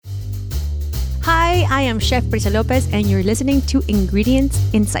Hi, I am Chef Bricia Lopez, and you're listening to Ingredients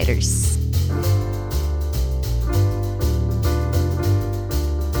Insiders.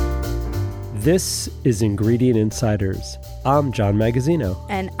 This is Ingredient Insiders. I'm John Magazzino.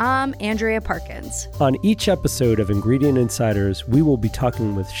 And I'm Andrea Parkins. On each episode of Ingredient Insiders, we will be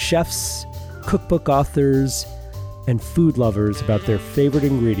talking with chefs, cookbook authors, and food lovers about their favorite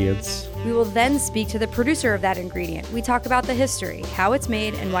ingredients. We will then speak to the producer of that ingredient. We talk about the history, how it's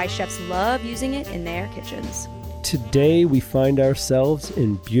made, and why chefs love using it in their kitchens. Today, we find ourselves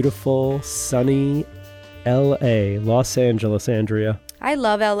in beautiful, sunny L.A., Los Angeles, Andrea. I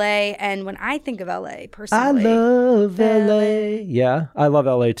love LA, and when I think of LA, personally... I love LA. Yeah, I love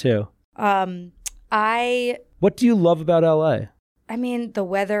LA too. What do you love about LA? I mean, the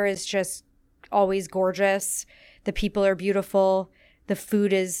weather is just always gorgeous. The people are beautiful. The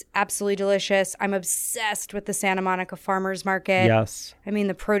food is absolutely delicious. I'm obsessed with the Santa Monica Farmers Market. Yes. I mean,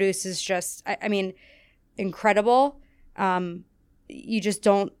 the produce is just, incredible. You just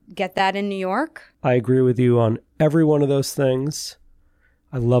don't get that in New York. I agree with you on every one of those things.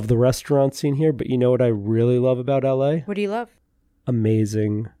 I love the restaurant scene here, but you know what I really love about LA? What do you love?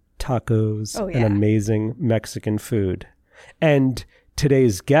 Amazing tacos and amazing Mexican food. And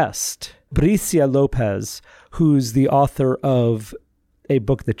today's guest, Bricia Lopez, who's the author of a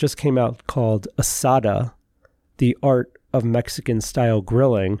book that just came out called Asada, The Art of Mexican-Style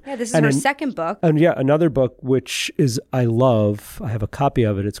Grilling. Yeah, this is her second book. And yeah, another book which I love. I have a copy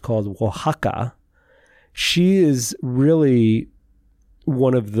of it. It's called Oaxaca. She is really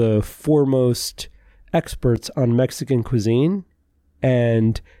one of the foremost experts on Mexican cuisine,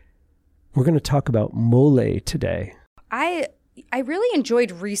 and we're going to talk about mole today. I really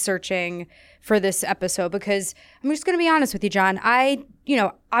enjoyed researching for this episode because I'm just going to be honest with you, John.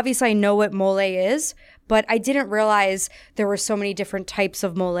 Obviously I know what mole is, but I didn't realize there were so many different types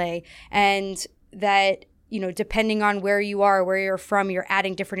of mole, and that, depending on where you are, where you're from, you're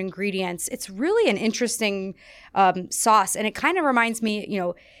adding different ingredients. It's really an interesting sauce. And it kind of reminds me,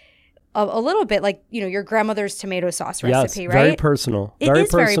 a little bit like, your grandmother's tomato sauce recipe, right? Very personal. Very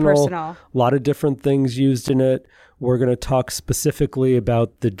personal. A lot of different things used in it. We're going to talk specifically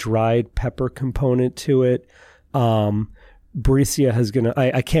about the dried pepper component to it. Bricia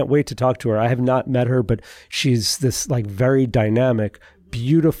I can't wait to talk to her. I have not met her, but she's this very dynamic,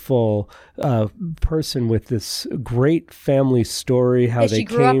 beautiful person with this great family story. She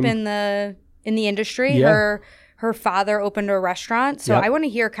grew up in the industry. Yeah. Her father opened a restaurant, so I want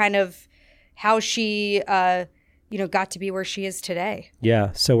to hear kind of how she got to be where she is today. Yeah,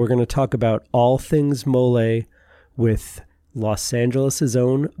 so we're going to talk about all things mole with Los Angeles'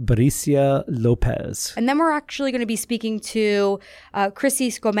 own Bricia Lopez. And then we're actually going to be speaking to Chrissy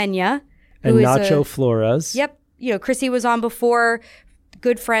Scomenia. And Nacho Flores. Yep. Chrissy was on before,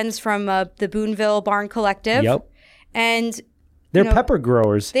 good friends from the Boonville Barn Collective. Yep. And they're pepper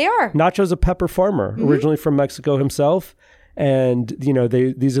growers. They are. Nacho's a pepper farmer, originally from Mexico himself. And,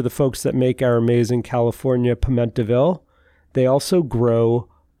 these are the folks that make our amazing California Pimentaville. They also grow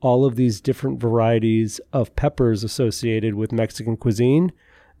all of these different varieties of peppers associated with Mexican cuisine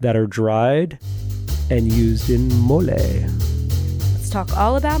that are dried and used in mole. Let's talk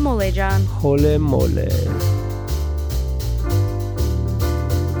all about mole, John. Hole mole.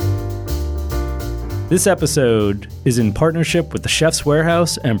 This episode is in partnership with The Chef's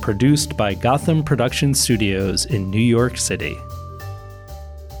Warehouse and produced by Gotham Production Studios in New York City.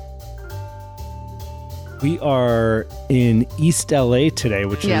 We are in East LA today,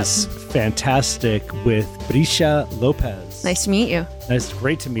 which is fantastic, with Bricia Lopez. Nice to meet you.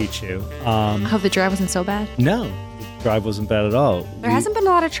 Great to meet you. I hope the drive wasn't so bad. No, the drive wasn't bad at all. There hasn't been a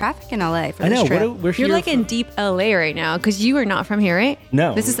lot of traffic in LA for this trip. We're You're in deep LA right now because you are not from here, right?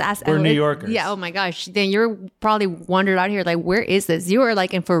 No. This is we're LA. New Yorkers. Yeah, oh my gosh. Then you're probably wandered out here where is this? You are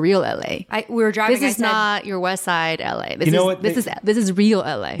in for real LA. We were driving. This is not your West Side LA. This is real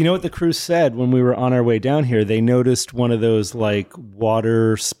LA. You know what the crew said when we were on our way down here? They noticed one of those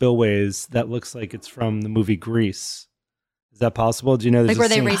water spillways that looks like it's from the movie Grease. Is that possible? Do you know? Where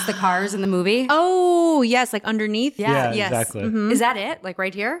they race the cars in the movie? Oh, yes, underneath. Yeah, yes. Exactly. Mm-hmm. Is that it?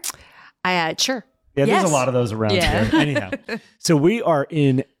 Right here? Sure. Yeah, there's a lot of those around here. Anyhow, so we are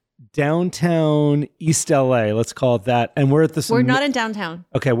in downtown East LA. Let's call it that. And we're at this. We're not in downtown.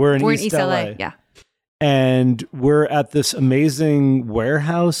 Okay, we're in East LA. Yeah. And we're at this amazing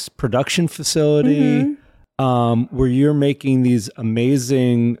warehouse production facility where you're making these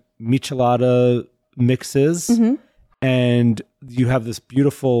amazing michelada mixes. Mm-hmm. And you have this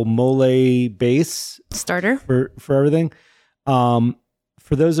beautiful mole base starter for everything.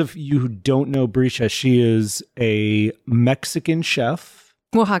 For those of you who don't know Bricia, she is a Mexican chef.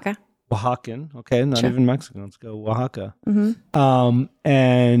 Oaxaca. Oaxacan. Okay, not even Mexican. Let's go Oaxaca. Mm-hmm.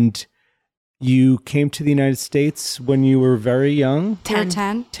 And you came to the United States when you were very young?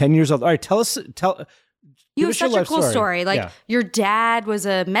 10. 10 years old. All right, tell. You give have us your such a cool life story. Like, Yeah. your dad was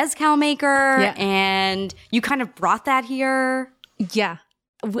a mezcal maker, Yeah. and you kind of brought that here. Yeah.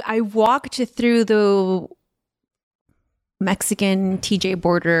 I walked through the Mexican TJ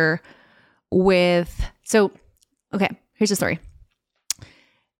border with, okay, here's the story.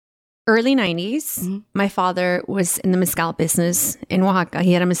 Early 90s, my father was in the mezcal business in Oaxaca.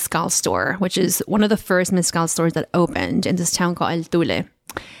 He had a mezcal store, which is one of the first mezcal stores that opened in this town called El Tule.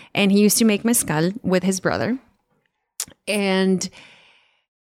 And he used to make mezcal with his brother. And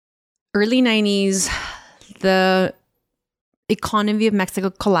early 90s, the economy of Mexico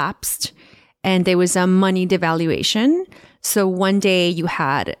collapsed and there was a money devaluation. So one day you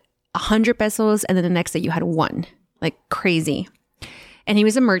had 100 pesos and then the next day you had one, like crazy. And he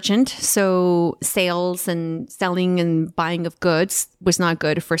was a merchant, so sales and selling and buying of goods was not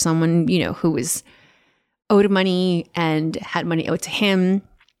good for someone, who was owed money and had money owed to him,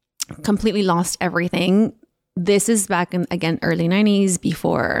 completely lost everything. This is back in, again, early 90s,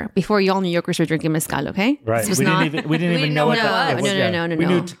 before y'all New Yorkers were drinking mezcal, okay? Right. This was We not, didn't even know what that was. No. We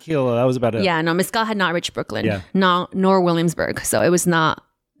knew tequila. That was about it. Yeah, no, mezcal had not reached Brooklyn, Yeah. nor Williamsburg. So it was not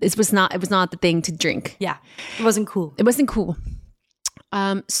the thing to drink. Yeah. It wasn't cool. It wasn't cool.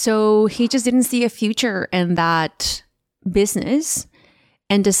 So he just didn't see a future in that business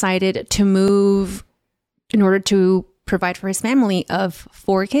and decided to move in order to provide for his family of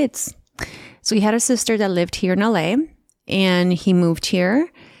 4 kids. So he had a sister that lived here in LA and he moved here.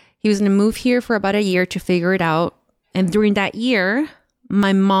 He was going to move here for about a year to figure it out. And during that year,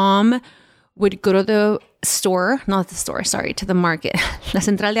 my mom would go to the market. La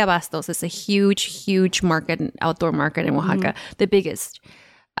Central de Abastos is a huge market, outdoor market in Oaxaca, the biggest.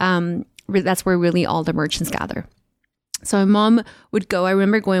 That's where really all the merchants gather. So my mom would go. I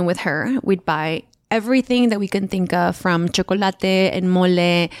remember going with her. We'd buy everything that we can think of, from chocolate and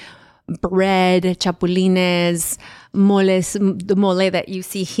mole, bread, chapulines, moles, the mole that you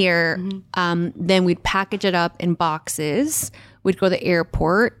see here. Then we'd package it up in boxes. We'd go to the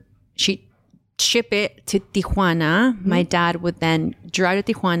airport. She'd ship it to Tijuana. My dad would then drive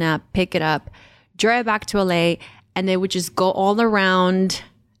to Tijuana, pick it up, drive back to LA, and they would just go all around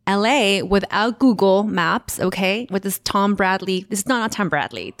LA without Google Maps, okay? With this Tom Bradley. This is not Tom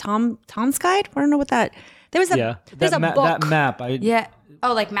Bradley. Tom's Guide? I don't know what that. There was a there's a book. That map. Yeah.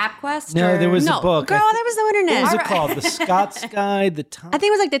 Oh, like MapQuest? No, there was a book. Girl, there was no internet. What was it called? The Scots Guide? The Tom? I think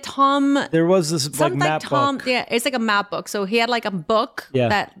it was like the Tom. There was this like map book. Yeah, it's like a map book. So he had like a book Yeah.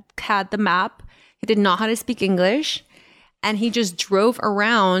 that had the map. He did not know how to speak English. And he just drove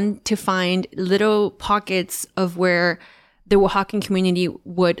around to find little pockets of where the Oaxacan community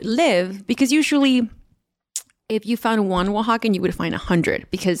would live. Because usually if you found one Oaxacan, you would find 100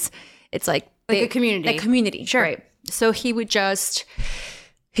 because it's like a community. A community. Sure. Right. So he would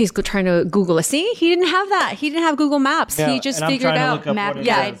he's trying to Google it. See, he didn't have that. He didn't have Google Maps. Yeah, he just and I'm figured trying to out look up map what it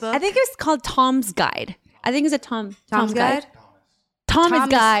guide is. book. I think it was called Tom's Guide. I think it's a Tom's Guide. Thomas Thomas-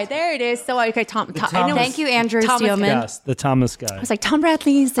 Guide. There it is. So okay, Tom. I know. Thank you, Andrew Thomas Steelman. Yes, the Thomas Guide. It's like Tom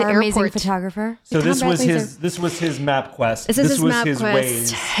Bradley's the Our airport. amazing photographer. So Tom this was Bradley's his map quest. This is his map his quest.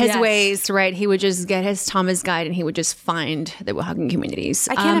 ways. His Yes. ways, right? He would just get his Thomas Guide and he would just find the Oaxacan communities.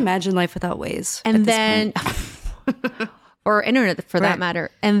 I can't imagine life without Waze. And then, or internet for that Right.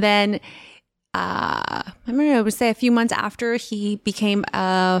 matter. And then, I remember I would say a few months after he became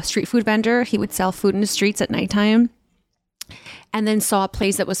a street food vendor, he would sell food in the streets at nighttime. And then saw a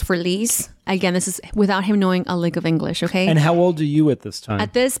place that was for lease. Again, this is without him knowing a lick of English, okay? And how old are you at this time?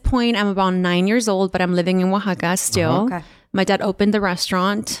 At this point, I'm about 9 years old, but I'm living in Oaxaca still. Okay. My dad opened the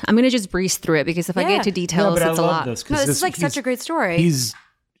restaurant. I'm going to just breeze through it because if I Yeah. get to details, but it's I a love lot. this No, because this is like such a great story. He's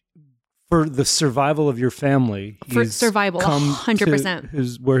for the survival of your family. For he's survival, come 100%.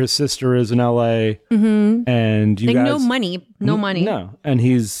 to where his sister is in LA, and you Like guys no money. No, and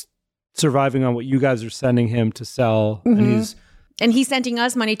he's surviving on what you guys are sending him to sell, and he's And he's sending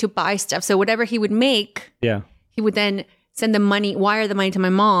us money to buy stuff. So whatever he would make, yeah. he would then send the money, wire the money to my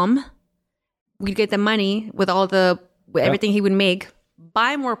mom. We'd get the money with everything he would make,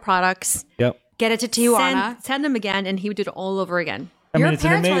 buy more products, Yep. Get it to Tijuana. send them again, and he would do it all over again. Your it's an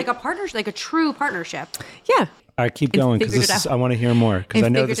parents were amazing- like a partnership, like a true partnership. Yeah. All right, keep going because figured it out. I want to hear more because It I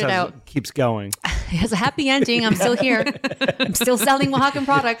know figured this it out. keeps going. It has a happy ending. I'm still here. I'm still selling Oaxacan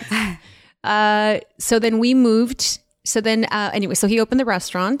products. So then we moved. So then, anyway, so he opened the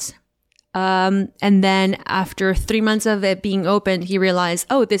restaurant. And then after 3 months of it being open, he realized,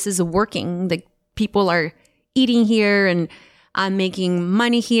 oh, this is working. The people are eating here and I'm making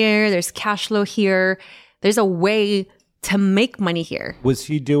money here. There's cash flow here. There's a way to make money here. Was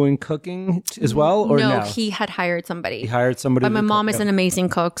he doing cooking as well, or no? He had hired somebody. He hired somebody. But my mom is an amazing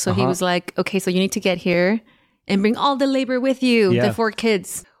cook, so he was like, "Okay, so you need to get here and bring all the labor with you." The 4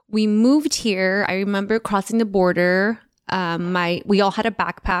 kids. We moved here. I remember crossing the border. We all had a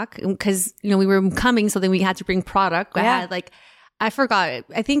backpack because we were coming, so then we had to bring product. I forgot.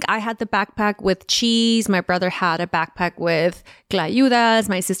 I think I had the backpack with cheese. My brother had a backpack with glayudas.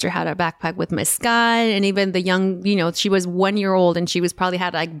 My sister had a backpack with mezcal. And even the young, she was 1 year old and she was probably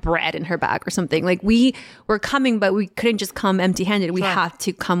had like bread in her bag or something. Like we were coming, but we couldn't just come empty handed. We had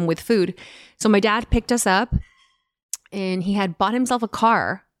to come with food. So my dad picked us up and he had bought himself a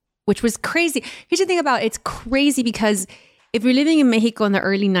car, which was crazy. Here's the thing about it. It's crazy because if you're living in Mexico in the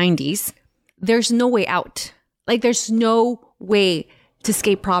early 90s, there's no way out. Like there's no way to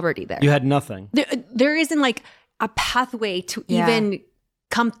escape poverty there. You had nothing. There isn't like a pathway to even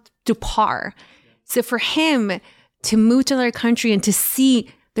come to par. So for him to move to another country and to see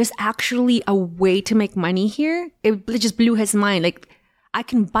there's actually a way to make money here, it just blew his mind. Like I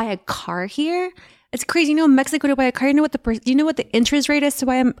can buy a car here. It's crazy. In Mexico to buy a car, you know what the interest rate is to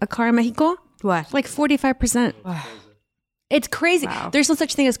buy a car in Mexico? What? Like 45%. It's crazy. Wow. There's no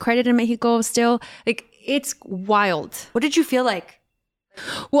such thing as credit in Mexico still. Like it's wild. What did you feel like?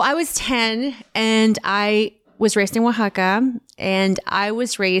 Well, I was 10 and I was raised in Oaxaca, and I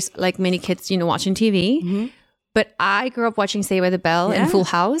was raised like many kids, watching TV. Mm-hmm. But I grew up watching Saved by the Bell and Full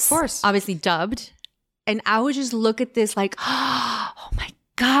House. Of course. Obviously dubbed. And I would just look at this like, oh my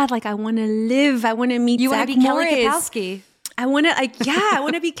God, like I want to live. I want to meet Zach Morris. You want to be Kelly Kapowski. I want to I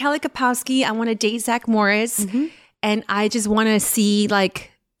want to be Kelly Kapowski. I want to date Zach Morris. Mm-hmm. And I just want to see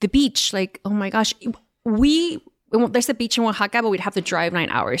like the beach. Like, oh my gosh. There's a beach in Oaxaca, but we'd have to drive 9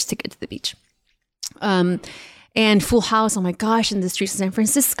 hours to get to the beach. And Full House, oh my gosh, in the streets of San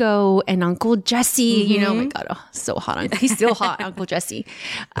Francisco, and Uncle Jesse, Mm-hmm. Oh my God, so hot. He's still hot, Uncle Jesse.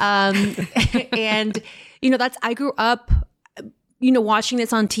 And, I grew up, watching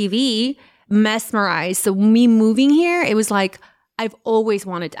this on TV, mesmerized. So me moving here, it was like, I've always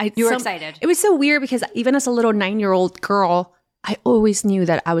wanted. You were excited. It was so weird because even as a little 9-year-old girl, I always knew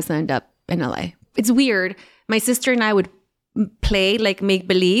that I was going to end up in LA. It's weird. My sister and I would play like make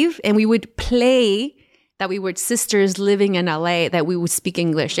believe, and we would play that we were sisters living in LA, that we would speak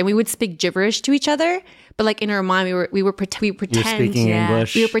English and we would speak gibberish to each other. But like in our mind, we would pretend. You're speaking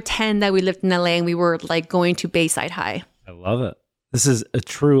English. We would pretend that we lived in LA and we were like going to Bayside High. I love it. This is a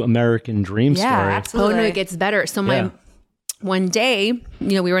true American dream story. Absolutely. Oh no, it gets better. So one day,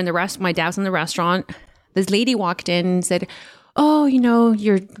 we were in the restaurant. My dad was in the restaurant. This lady walked in and said, "Oh,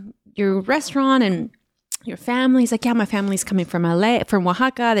 your restaurant and your family." He's like, "Yeah, my family's coming from LA, from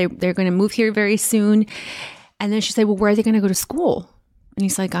Oaxaca. They're going to move here very soon." And then she said, "Well, where are they going to go to school?" And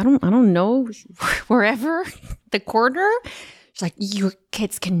he's like, I don't know, wherever, the corner." She's like, "Your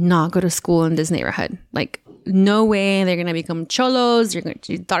kids cannot go to school in this neighborhood. Like, no way. They're going to become cholos. Your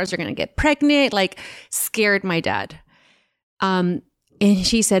daughters are going to get pregnant." Like, scared my dad. And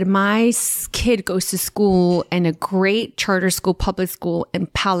she said, "My kid goes to school in a great charter school, public school in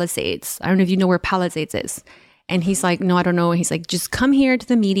Palisades. I don't know if you know where Palisades is." And he's like, "No, I don't know." He's like, "Just come here to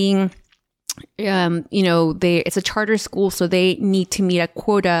the meeting. It's a charter school, so they need to meet a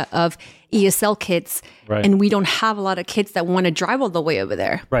quota of ESL kids. Right. And we don't have a lot of kids that want to drive all the way over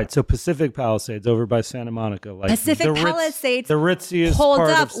there." Right. So Pacific Palisades over by Santa Monica. Like Pacific Palisades. The ritziest holds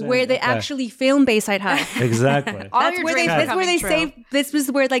part up of where they actually film Bayside High. Exactly. That's where they saved. This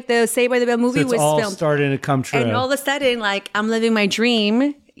was where like the Saved by the Bell movie was all filmed. Starting to come true. And all of a sudden, like I'm living my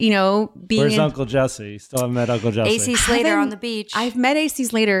dream. Where's Uncle Jesse? Still haven't met Uncle Jesse. AC Slater on the beach. I've met AC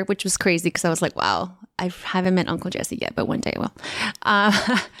Slater, which was crazy because I was like, wow, I haven't met Uncle Jesse yet, but one day I will.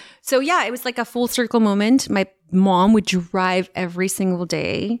 So yeah, it was like a full circle moment. My mom would drive every single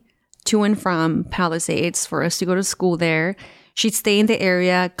day to and from Palisades for us to go to school there. She'd stay in the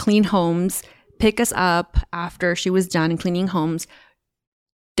area, clean homes, pick us up after she was done cleaning homes.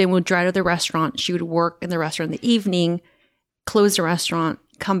 Then we'd drive to the restaurant. She would work in the restaurant in the evening, close the restaurant,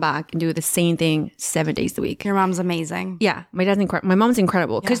 come back and do the same thing 7 days a week. Your mom's amazing. Yeah, my dad's incredible. My mom's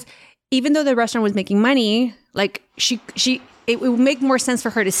incredible because even though the restaurant was making money, like it would make more sense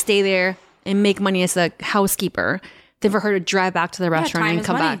for her to stay there and make money as a housekeeper than for her to drive back to the restaurant and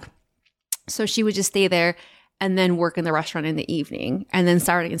come back. So she would just stay there and then work in the restaurant in the evening. And then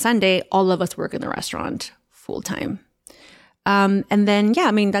Saturday and Sunday, all of us work in the restaurant full time. And then,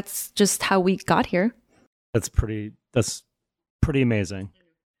 that's just how we got here. That's pretty amazing.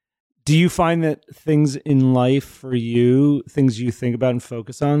 Do you find that things in life for you, things you think about and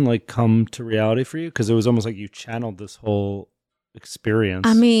focus on, like come to reality for you? Because it was almost like you channeled this whole experience.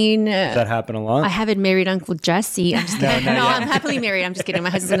 I mean, does that happen a lot? I haven't married Uncle Jesse. I'm just kidding. No, I'm happily married. I'm just kidding. My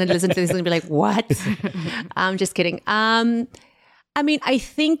husband's going to listen to this and be like, what? I'm just kidding. I mean, I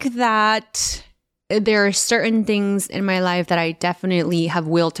think that there are certain things in my life that I definitely have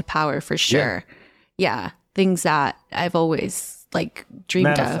will to power for sure. Yeah. Things that I've always like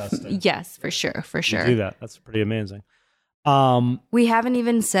dreamed of. Yes, for sure. You do that. That's pretty amazing. We haven't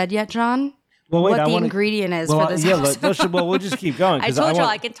even said yet, John, what the ingredient is for this episode. We'll just keep going. I told you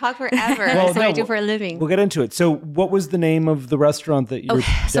I can talk forever. That's what I do for a living. We'll get into it. So what was the name of the restaurant that your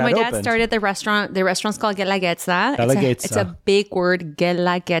dad So my dad opened? started the restaurant. The restaurant's called Guelaguetza. It's a big word,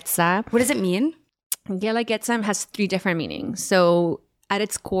 Guelaguetza. What does it mean? Guelaguetza has 3 different meanings. So at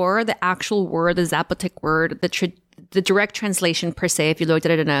its core, the actual word, the Zapotec word, the direct translation per se, if you looked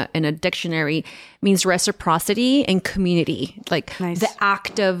at it in a dictionary, means reciprocity and community. Like the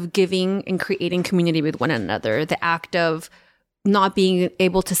act of giving and creating community with one another, the act of not being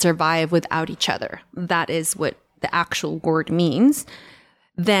able to survive without each other. That is what the actual word means.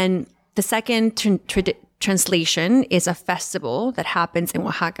 Then the second translation is a festival that happens in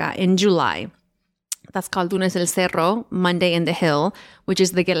Oaxaca in July. That's called Lunes del Cerro, Monday in the Hill, which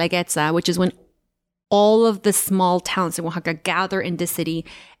is the Guelaguetza, which is when all of the small towns in Oaxaca gather in the city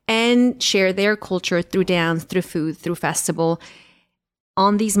and share their culture through dance, through food, through festival.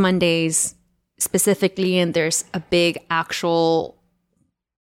 On these Mondays specifically, and there's a big actual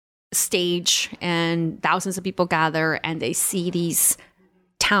stage and thousands of people gather and they see these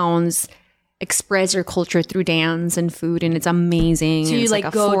towns express your culture through dance and food, and it's amazing. So you it's like a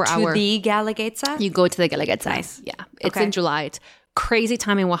go 4-hour to the Guelaguetza? You go to the Guelaguetza. Nice. Yeah. It's in July. It's crazy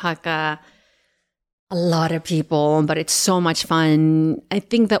time in Oaxaca. A lot of people, but it's so much fun. I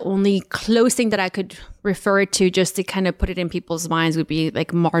think the only close thing that I could refer it to just to kind of put it in people's minds would be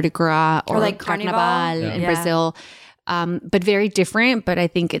like Mardi Gras or like Carnival in Brazil. But very different, but I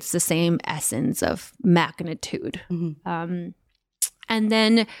think it's the same essence of magnitude. Mm-hmm. And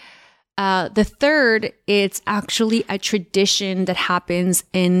then the third, it's actually a tradition that happens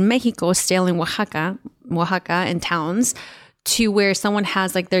in Mexico, still in Oaxaca and towns, to where someone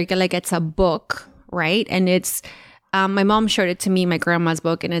has like their Guelaguetza book, right? And it's, my mom showed it to me, my grandma's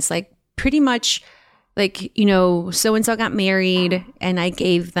book, and it's like pretty much like, you know, so-and-so got married and I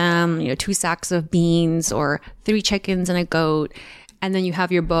gave them, 2 sacks of beans or 3 chickens and a goat. And then you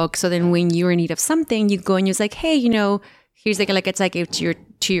have your book. So then when you're in need of something, you go and you're like, hey, here's the Guelaguetza I gave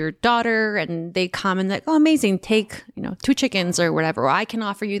to your daughter, and they come and like, oh, amazing, take 2 chickens or whatever. Or I can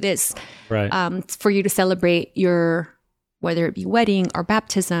offer you this, right? For you to celebrate your, whether it be wedding or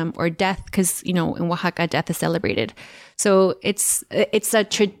baptism or death, because in Oaxaca death is celebrated. So it's a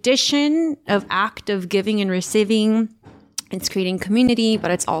tradition of act of giving and receiving. It's creating community, but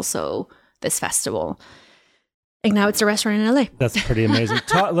it's also this festival. And now it's a restaurant in LA. That's pretty amazing.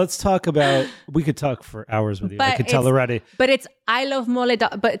 Let's talk about, we could talk for hours with you. I could tell already. But it's I Love Mole.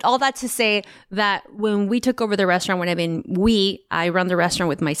 But all that to say that when we took over the restaurant, I run the restaurant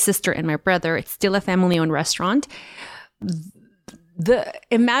with my sister and my brother. It's still a family-owned restaurant.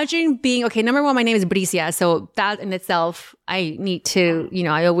 Imagine being, number one, my name is Bricia. So that in itself, I need to,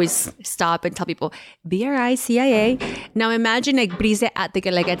 I always stop and tell people, Bricia. Now imagine like Bricia at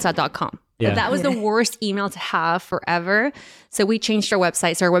theguelaguetza.com. Yeah. That was the worst email to have forever. So we changed our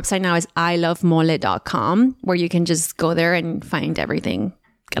website. So our website now is ilovemole.com, where you can just go there and find everything.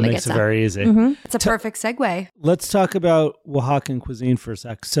 It makes it very easy. Mm-hmm. It's a perfect segue. Let's talk about Oaxacan cuisine for a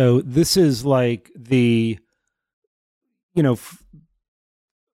sec. So this is like the,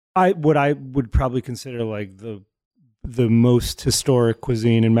 what I would probably consider like the most historic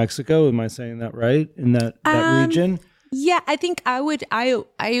cuisine in Mexico. Am I saying that right? In that region? Yeah, I think I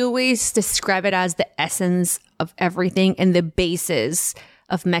always describe it as the essence of everything and the basis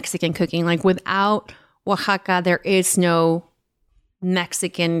of Mexican cooking. Like without Oaxaca, there is no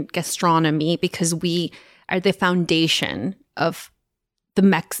Mexican gastronomy, because we are the foundation of the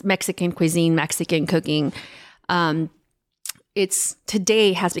Mexican cuisine, Mexican cooking. It's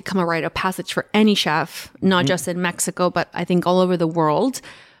today has become a rite of passage for any chef, not just in Mexico, but I think all over the world,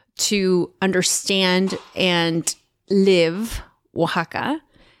 to understand and live Oaxaca.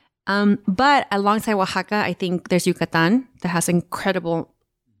 But alongside Oaxaca, I think there's Yucatan that has incredible,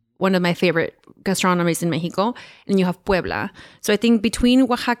 one of my favorite gastronomies in Mexico, and you have Puebla. So I think between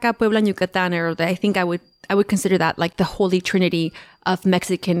Oaxaca, Puebla, and Yucatan, I think I would consider that like the holy trinity of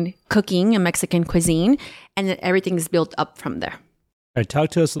Mexican cooking and Mexican cuisine, and that everything is built up from there. All right, talk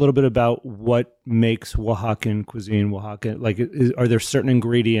to us a little bit about what makes Oaxacan cuisine Oaxacan. Like, are there certain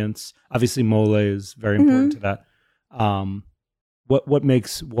ingredients? Obviously, mole is very important to that. What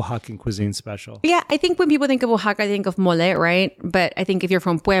makes Oaxacan cuisine special? Yeah, I think when people think of Oaxaca, I think of mole, right? But I think if you're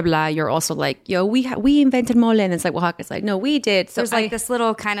from Puebla, you're also like, yo, we invented mole. And it's like, Oaxaca's like, no, we did. So there's like this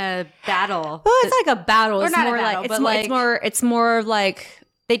little kind of battle. Well, it's like a battle. Or It's not more a battle, like, but like... it's more like...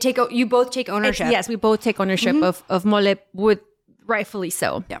 You both take ownership. Yes, we both take ownership of mole, with rightfully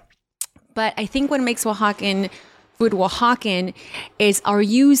so. Yeah. But I think what makes Oaxacan food Oaxacan is our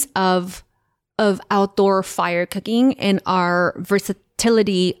use of outdoor fire cooking and our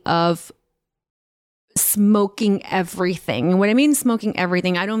versatility of smoking everything. And when I mean smoking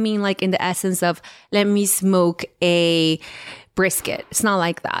everything, I don't mean like in the essence of let me smoke a brisket. It's not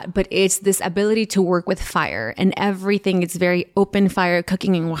like that, but it's this ability to work with fire, and everything is very open fire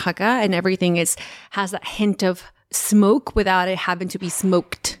cooking in Oaxaca, and everything has that hint of smoke without it having to be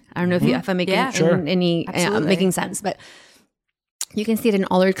smoked. I don't know if I'm making making sense, but you can see it in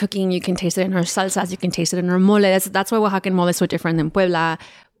all our cooking. You can taste it in our salsas. You can taste it in our mole. That's why Oaxacan mole is so different than Puebla.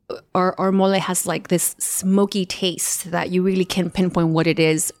 Our mole has like this smoky taste that you really can pinpoint what it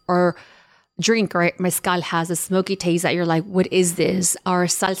is. Or drink, right? Mezcal has a smoky taste that you're like, what is this? Our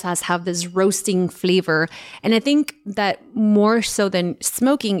salsas have this roasting flavor. And I think that more so than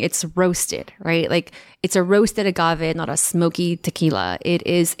smoking, it's roasted, right? Like it's a roasted agave, not a smoky tequila. It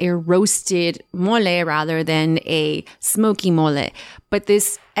is a roasted mole rather than a smoky mole. But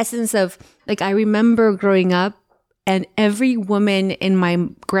this essence of, like, I remember growing up, and every woman in my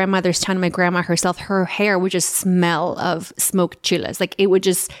grandmother's town, my grandma herself, her hair would just smell of smoked chiles. Like it would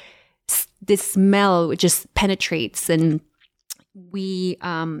just... this smell just penetrates. And we,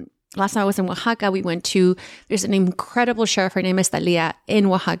 last time I was in Oaxaca, we went to, there's an incredible chef, her name is Talia, in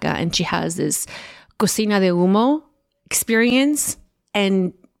Oaxaca, and she has this cocina de humo experience.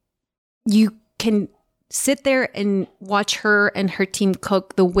 And you can sit there and watch her and her team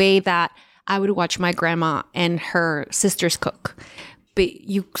cook the way that I would watch my grandma and her sisters cook. But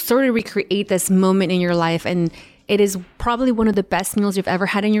you sort of recreate this moment in your life, and it is probably one of the best meals you've ever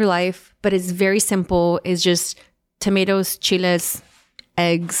had in your life, but it's very simple. It's just tomatoes, chiles,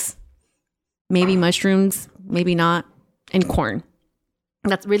 eggs, maybe mushrooms, maybe not, and corn.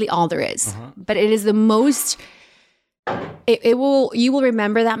 That's really all there is. But it is the most, you will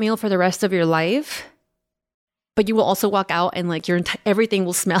remember that meal for the rest of your life, but you will also walk out and like everything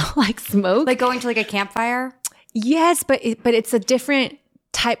will smell like smoke. Like going to like a campfire? Yes, but it's a different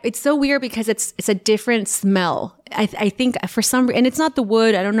type. It's so weird because it's a different smell. I think for some reason, and it's not the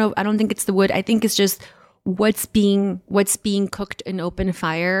wood. I don't know. I don't think it's the wood. I think it's just what's being cooked in open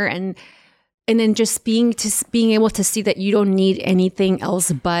fire, and then just being able to see that you don't need anything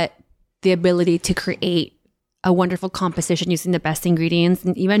else but the ability to create a wonderful composition using the best ingredients.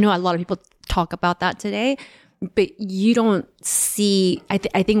 And even though a lot of people talk about that today, but you don't see. I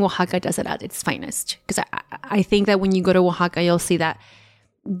think Oaxaca does it at its finest, because I think that when you go to Oaxaca, you'll see that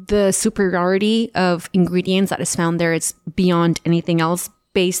the superiority of ingredients that is found there, it's beyond anything else,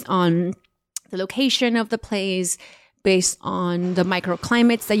 based on the location of the place, based on the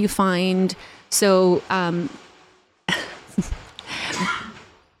microclimates that you find. So,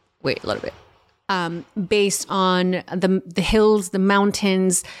 wait a little bit. Based on the hills, the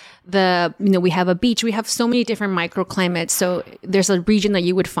mountains, we have a beach. We have so many different microclimates. So there's a region that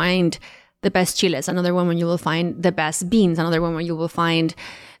you would find the best chiles, another one where you will find the best beans, another one where you will find,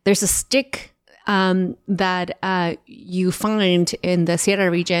 there's a stick that you find in the Sierra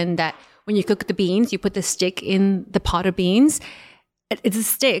region that when you cook the beans, you put the stick in the pot of beans. It's a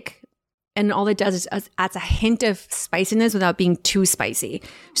stick, and all it does is adds a hint of spiciness without being too spicy.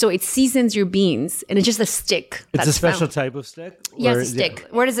 So it seasons your beans, and it's just a stick. It's a special type of stick? Yes, a stick.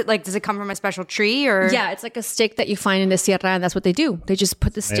 Where does it come from a special tree, or? Yeah, it's like a stick that you find in the Sierra, and that's what they do. They just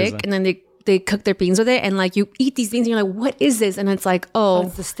put the stick, and then they cook their beans with it, and like you eat these beans and you're like, what is this? And it's like,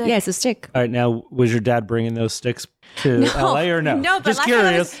 it's a stick. Yeah, it's a stick. All right, now was your dad bringing those sticks to LA or no? No, but just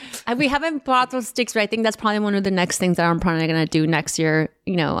curious. We haven't bought those sticks, but I think that's probably one of the next things that I'm probably going to do next year.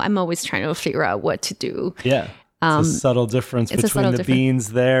 I'm always trying to figure out what to do. Yeah. It's a subtle difference between the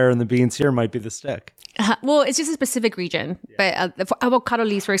beans there and the beans here might be the stick. Well, it's just a specific region. Yeah. But for avocado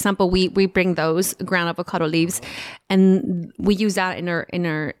leaves, for example, we bring those ground avocado leaves, and we use that in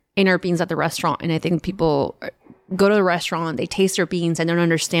our beans at the restaurant. And I think people go to the restaurant, they taste their beans and don't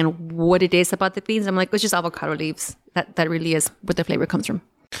understand what it is about the beans. I'm like, it's just avocado leaves. That really is where the flavor comes from.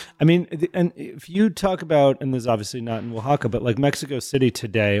 I mean, and if you talk about, and there's obviously not in Oaxaca, but like Mexico City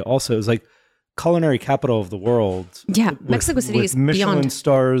today also is like culinary capital of the world. Yeah, Mexico City is Michelin beyond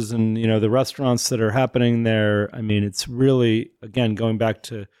stars, and the restaurants that are happening there. I mean, it's really, again, going back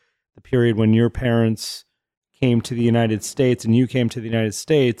to the period when your parents came to the United States and you came to the United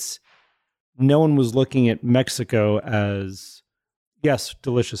States, no one was looking at Mexico as yes,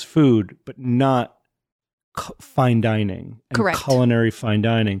 delicious food, but not fine dining and Correct. culinary fine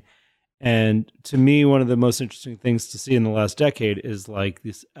dining. And to me, one of the most interesting things to see in the last decade is like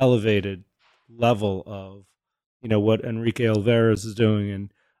this elevated level of, what Enrique Alvarez is doing.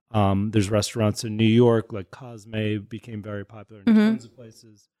 And there's restaurants in New York, like Cosme became very popular in tons of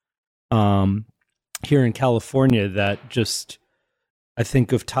places. Here in California that just, I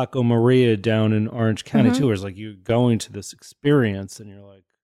think of Taco Maria down in Orange County too, where it's like you're going to this experience and you're like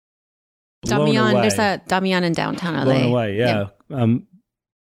blown Damian, away. there's a Damian in downtown LA. Blown away, yeah.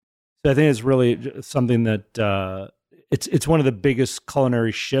 So I think it's really something that it's one of the biggest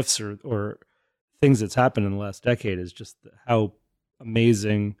culinary shifts or things that's happened in the last decade is just how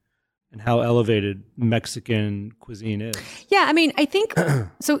amazing and how elevated Mexican cuisine is. Yeah, I mean, I think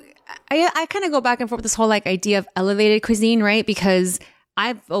so. I kind of go back and forth with this whole like idea of elevated cuisine, right? Because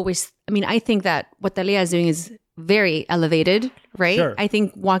I think that what Talia is doing is very elevated, right? Sure. I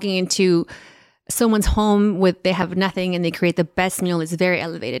think walking into someone's home they have nothing and they create the best meal is very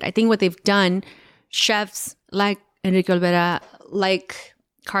elevated. I think what they've done, chefs like Enrique Olvera, like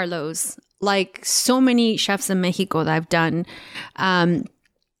Carlos, like so many chefs in Mexico that I've done,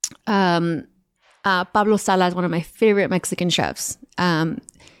 Pablo Salas, one of my favorite Mexican chefs,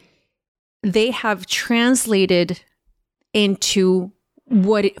 they have translated into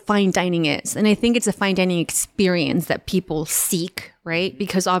what fine dining is. And I think it's a fine dining experience that people seek, right?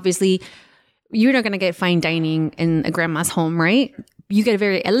 Because obviously you're not going to get fine dining in a grandma's home, right? You get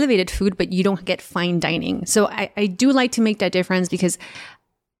very elevated food, but you don't get fine dining. So I do like to make that difference because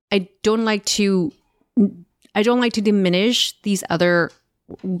I don't like to diminish those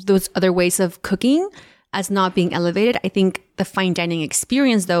other ways of cooking as not being elevated. I think the fine dining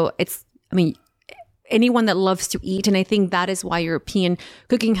experience, though, anyone that loves to eat, and I think that is why European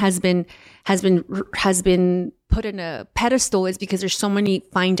cooking has been put in a pedestal, is because there's so many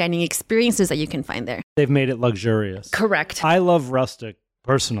fine dining experiences that you can find there. They've made it luxurious. Correct. I love rustic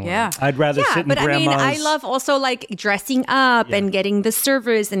personally. Yeah. I'd rather sit in but grandma's. I love also like dressing up and getting the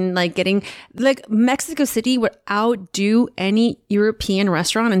service and like getting like Mexico City would outdo any European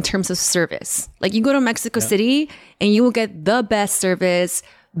restaurant in terms of service. Like you go to Mexico City and you will get the best service,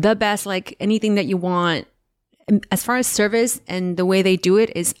 the best, like anything that you want. As far as service and the way they do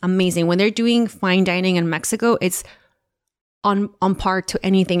it is amazing. When they're doing fine dining in Mexico, it's on par to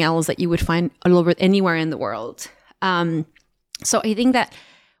anything else that you would find all over anywhere in the world. So I think that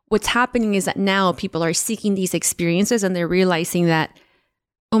what's happening is that now people are seeking these experiences and they're realizing that,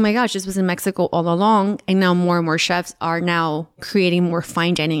 oh my gosh, this was in Mexico all along. And now more and more chefs are now creating more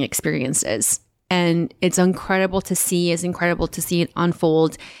fine dining experiences. And it's incredible to see. It's incredible to see it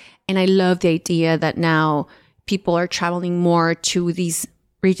unfold. And I love the idea that now people are traveling more to these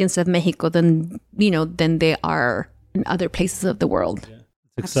regions of Mexico than they are in other places of the world. Yeah.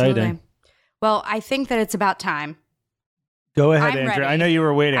 It's exciting. Absolutely. Well, I think that it's about time. Go ahead, I'm Andrea. ready. I know you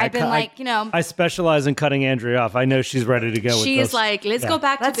were waiting. I've been I specialize in cutting Andrea off. I know she's ready to go. She with is this. like, let's go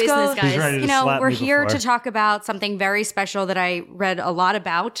back to business, go. guys. She's ready to slap we're me here before. to talk about something very special that I read a lot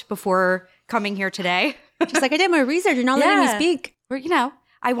about before coming here today. She's like, I did my research. You're not letting me speak.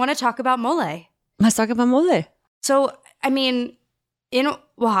 I want to talk about mole. Let's talk about mole. So, in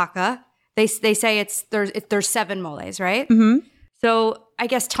Oaxaca, they say there's 7 moles, right? Mm-hmm. So, I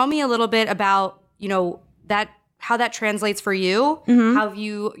guess tell me a little bit about how that translates for you, how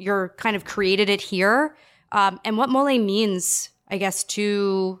you're kind of created it here, and what mole means, I guess,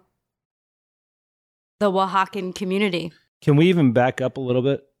 to the Oaxacan community. Can we even back up a little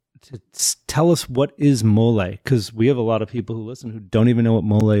bit to tell us what is mole? Because we have a lot of people who listen who don't even know what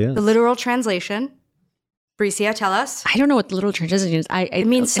mole is. The literal translation. Bricia, tell us. I don't know what the little translation is. It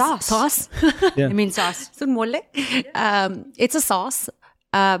means sauce. Sauce? Yeah. It means sauce. It's un mole. It's a sauce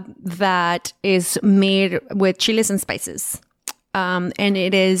that is made with chiles and spices. And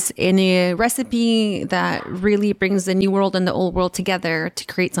it is in a recipe that really brings the new world and the old world together to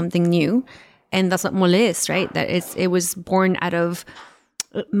create something new. And that's what mole is, right? It was born out of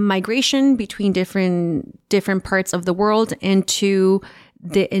migration between different parts of the world into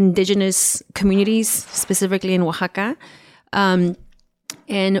the indigenous communities, specifically in Oaxaca.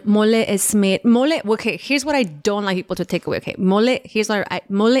 And mole is made. Okay, here's what I don't like people to take away. Okay, mole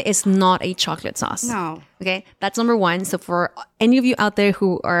is not a chocolate sauce. No. Okay, that's number one. So for any of you out there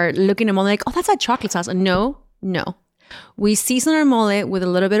who are looking at mole like, oh, that's a chocolate sauce. No. We season our mole with a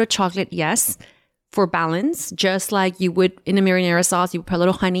little bit of chocolate, yes, for balance, just like you would in a marinara sauce. You would put a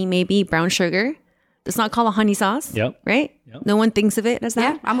little honey, maybe brown sugar. It's not called a honey sauce, right? Yep. No one thinks of it as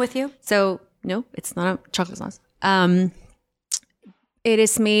that. Yeah, I'm with you. So no, it's not a chocolate sauce. It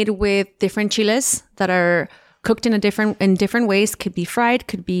is made with different chiles that are cooked in different ways. Could be fried,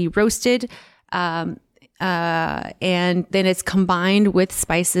 could be roasted. And then it's combined with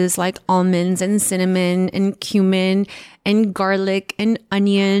spices like almonds and cinnamon and cumin and garlic and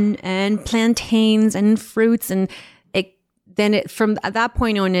onion and plantains and fruits. And from at that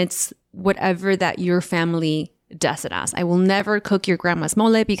point on, it's whatever that your family does it as. I will never cook your grandma's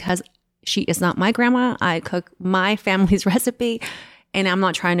mole because she is not my grandma. I cook my family's recipe, and I'm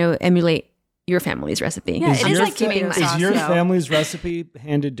not trying to emulate your family's recipe. Yeah, it is like tomato sauce. Is your though. family's recipe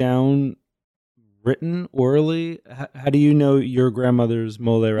handed down written orally? How do you know your grandmother's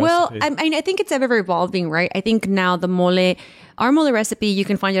mole recipe? Well, I think it's ever evolving, right? I think now our mole recipe, you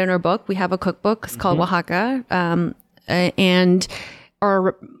can find it in our book. We have a cookbook. It's called Oaxaca. And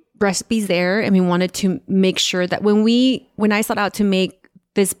our recipes there. And we wanted to make sure that when I set out to make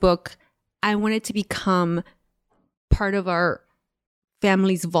this book, I wanted to become part of our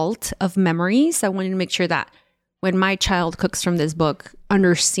family's vault of memories. I wanted to make sure that when my child cooks from this book,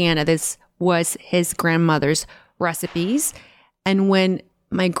 understand that this was his grandmother's recipes. And when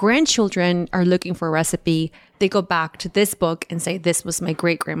my grandchildren are looking for a recipe, they go back to this book and say, this was my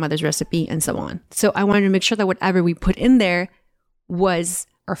great grandmother's recipe, and so on. So I wanted to make sure that whatever we put in there was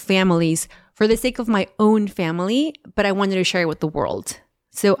our family's for the sake of my own family, but I wanted to share it with the world.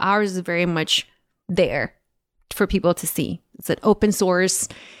 So ours is very much there for people to see. It's an open source.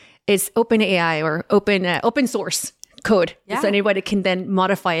 It's open AI or open source code. Yeah. So anybody can then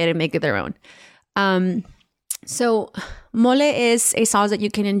modify it and make it their own. So mole is a sauce that you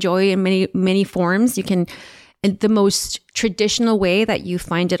can enjoy in many forms. You can, in the most traditional way that you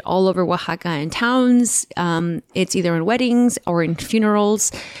find it all over Oaxaca and towns. It's either in weddings or in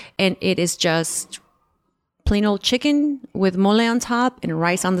funerals, and it is just plain old chicken with mole on top and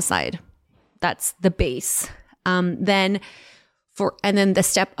rice on the side. That's the base. Then the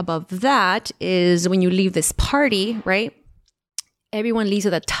step above that is when you leave this party, right? Everyone leaves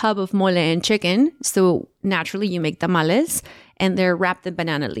with a tub of mole and chicken. So naturally you make tamales and they're wrapped in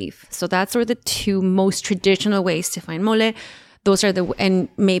banana leaf. So that's sort of the two most traditional ways to find mole. Those are and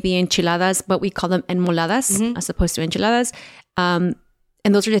maybe enchiladas, but we call them enmoladas as opposed to enchiladas. And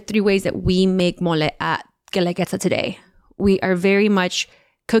those are the three ways that we make mole at Guelaguetza today. We are very much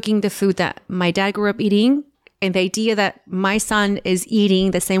cooking the food that my dad grew up eating. And the idea that my son is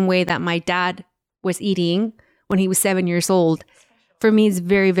eating the same way that my dad was eating when he was 7 years old, for me, is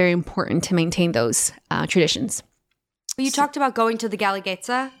very, very important to maintain those traditions. You talked about going to the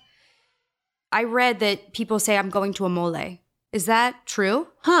Guelaguetza. I read that people say I'm going to a mole. Is that true?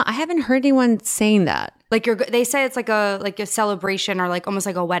 I haven't heard anyone saying that. Like they say it's like a celebration or like almost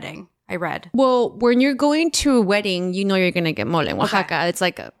like a wedding. I read. Well, when you're going to a wedding, you know you're going to get mole in Oaxaca.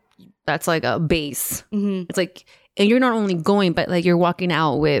 Okay. That's like a base. Mm-hmm. It's like, and you're not only going, but like you're walking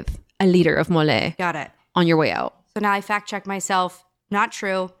out with a liter of mole. Got it. On your way out. So now I fact check myself. Not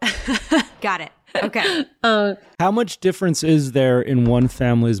true. Got it. Okay. How much difference is there in one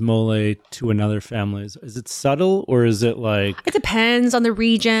family's mole to another family's? Is it subtle or is it like... It depends on the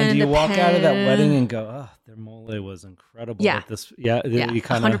region. And do you walk out of that wedding and go, oh, their mole was incredible. Yeah. You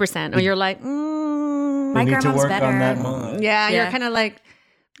kind of... 100%. Or you're like, my grandma's better. On that mole. Yeah, you're kind of like,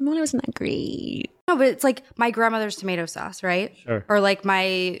 mole wasn't that great. No, but it's like my grandmother's tomato sauce, right? Sure. Or like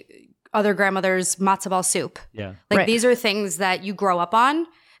my other grandmother's matzo ball soup. Yeah. Like right. These are things that you grow up on.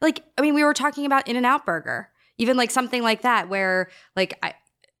 Like, I mean, we were talking about In-N-Out Burger. Even like something like that where like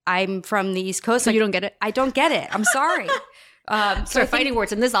I'm from the East Coast. So like, you don't get it? I don't get it. I'm sorry. Start fighting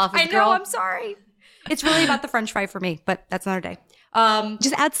words in this office, I know, girl. I'm sorry. It's really about the French fry for me, but that's another day.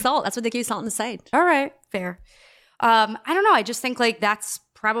 Just add salt. That's what they give you, salt on the side. All right. Fair. I don't know. I just think like that's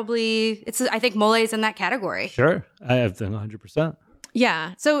probably, I think mole is in that category. Sure. I have 100%.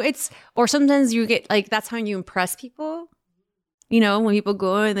 Yeah. So or sometimes you get like, that's how you impress people. You know, when people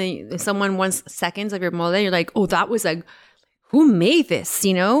go and then someone wants seconds of your mole, you're like, oh, that was like, who made this?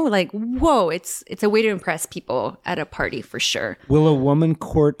 You know, like, whoa, it's a way to impress people at a party for sure. Will a woman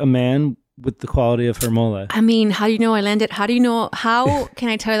court a man with the quality of her mole? I mean, how do you know I landed? How can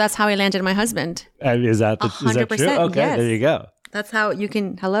I tell you that's how I landed my husband? Is that true? 100%, Okay, yes. There you go. That's how you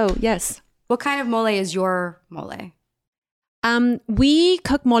can, yes. What kind of mole is your mole? We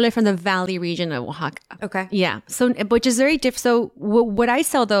cook mole from the valley region of Oaxaca. Okay. Yeah. So, which is very different. So what I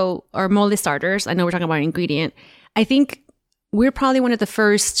sell though are mole starters. I know we're talking about an ingredient. I think we're probably one of the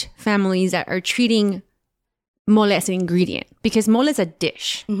first families that are treating mole as an ingredient because mole is a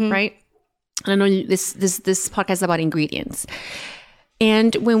dish, right? And I know this podcast is about ingredients.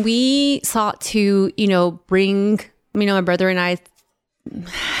 And when we sought to, bring, my brother and I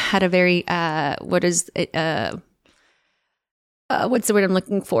had a very, what's the word I'm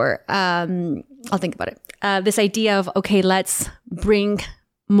looking for? I'll think about it. this idea of, okay, let's bring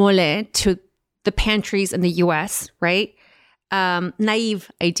mole to the pantries in the US, right?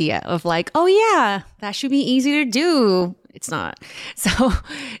 Naive idea of like, oh yeah, that should be easy to do. It's not. So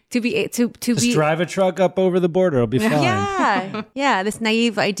Just drive a truck up over the border, it'll be fine. Yeah. This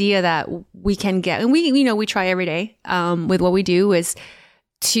naive idea that we can get, and we try every day. With what we do is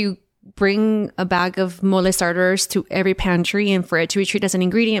to bring a bag of mole starters to every pantry and for it to be treated as an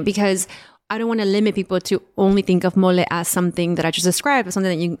ingredient, because I don't want to limit people to only think of mole as something that I just described, as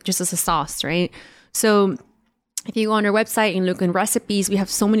something that you just as a sauce, right? So if you go on our website and look in recipes, we have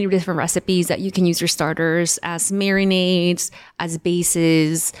so many different recipes that you can use your starters as marinades, as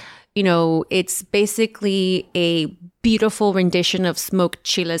bases. It's basically a beautiful rendition of smoked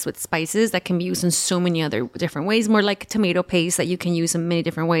chiles with spices that can be used in so many other different ways, more like tomato paste that you can use in many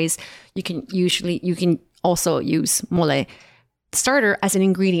different ways. You can also use mole starter as an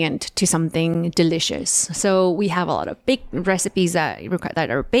ingredient to something delicious. So we have a lot of baked recipes that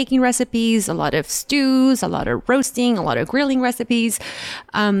are baking recipes, a lot of stews, a lot of roasting, a lot of grilling recipes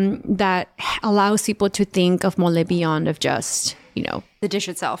that allows people to think of mole beyond of just, the dish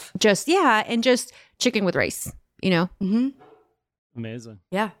itself. Just chicken with rice, Mm-hmm. Amazing.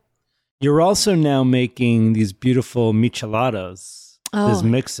 Yeah. You're also now making these beautiful micheladas, these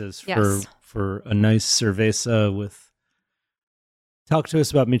mixes for a nice cerveza with. Talk to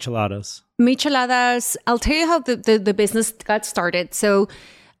us about micheladas. Micheladas, I'll tell you how the business got started. So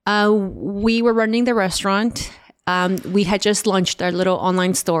we were running the restaurant. We had just launched our little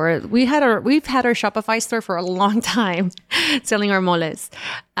online store. We've had our Shopify store for a long time, selling our moles.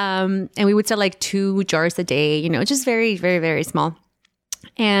 And we would sell like 2 jars a day, just very, very, very small.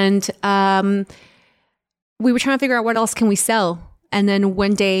 And we were trying to figure out what else can we sell. And then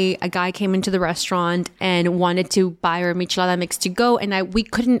one day a guy came into the restaurant and wanted to buy our michelada mix to go. And we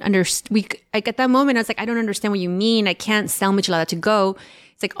couldn't understand. At that moment, I was like, I don't understand what you mean. I can't sell michelada to go.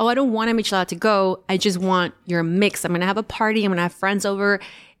 It's like, oh, I don't want a michelada to go. I just want your mix. I'm going to have a party. I'm going to have friends over.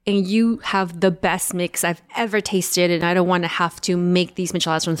 And you have the best mix I've ever tasted. And I don't want to have to make these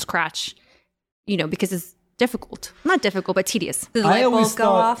micheladas from scratch, because it's difficult. Not difficult, but tedious. Did the light bulb go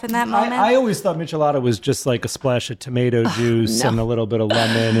off in that moment? I always thought michelada was just like a splash of tomato juice and a little bit of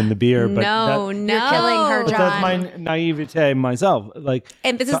lemon in the beer. But no. You're killing her, John. But that's my naivete myself.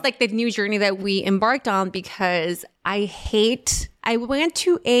 And this is like the new journey that we embarked on, because I went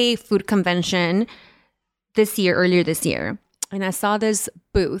to a food convention earlier this year, and I saw this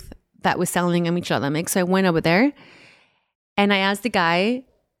booth that was selling a michelada mix. So I went over there and I asked the guy,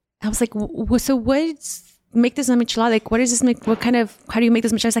 I was like, so what's make this a michelada? Like, what does this make? How do you make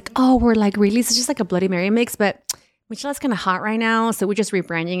this michelada? It's like, oh, we're like, really? It's just like a Bloody Mary mix, but michelada's kind of hot right now. So we're just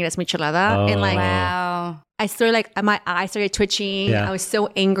rebranding it as michelada. Oh. And like, wow. I started my eyes started twitching. Yeah. I was so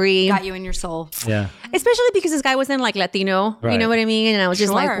angry. Got you in your soul. Yeah. Especially because this guy wasn't like Latino. Right. You know what I mean? And I was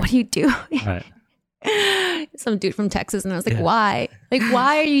just like, what do you do? Right. Some dude from Texas. And I was like, why? Like,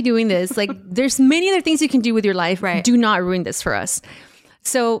 why are you doing this? Like, there's many other things you can do with your life. Right. Do not ruin this for us.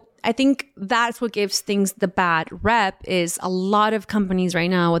 So I think that's what gives things the bad rep, is a lot of companies right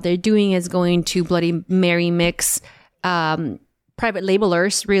now, what they're doing is going to Bloody Mary mix, private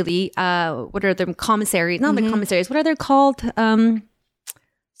labelers, really. What are them? Commissaries. Not the commissaries. What are they called?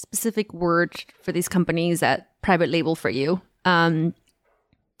 Specific word for these companies that private label for you. I'll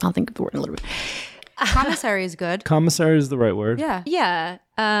think of the word in a little bit. Commissary is good. Commissary is the right word. Yeah. Yeah.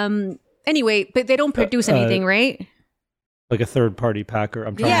 Anyway, but they don't produce anything, right? Like a third-party packer.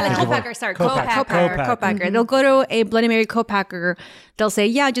 I'm trying to Like think of co-packer. Sorry, Co-packer. co-packer. They'll go to a Bloody Mary co-packer. They'll say,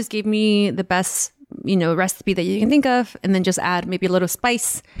 yeah, just give me the best, recipe that you can think of, and then just add maybe a little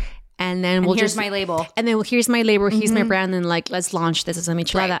spice. And then here's my label. And then here's my label, here's my brand, and like, let's launch this as a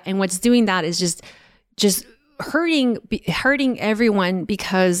michelada. Right. And what's doing that is just hurting everyone,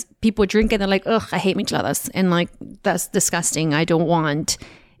 because people drink it and they're like, ugh, I hate micheladas. And like, that's disgusting. I don't want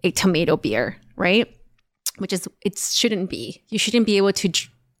a tomato beer, right? Which is, it shouldn't be. You shouldn't be able to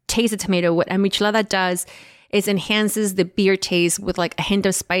taste a tomato. What a michelada does is enhances the beer taste with like a hint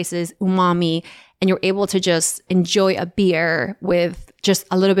of spices, umami, and you're able to just enjoy a beer with just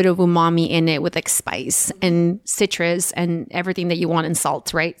a little bit of umami in it, with like spice and citrus and everything that you want in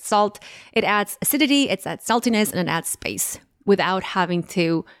salt, right? Salt, it adds acidity, it adds saltiness, and it adds spice without having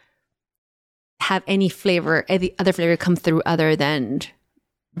to have any flavor, any other flavor come through other than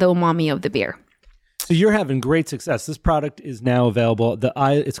the umami of the beer. So you're having great success. This product is now available.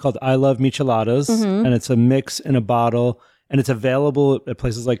 It's called I Love Micheladas, and it's a mix in a bottle, and it's available at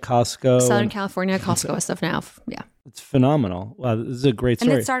places like Costco. Southern California, Costco and stuff now. Yeah. It's phenomenal. Wow, this is a great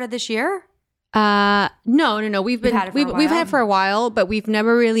story. And it started this year? No. We've had it for a we've had while? it for a while, but we've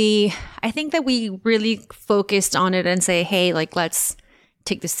never really. I think that we really focused on it and say, hey, like let's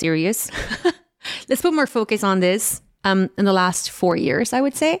take this serious. Let's put more focus on this. In the last 4 years, I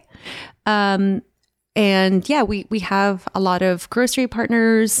would say. And yeah, we have a lot of grocery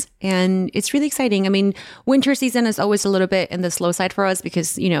partners and it's really exciting. I mean, winter season is always a little bit in the slow side for us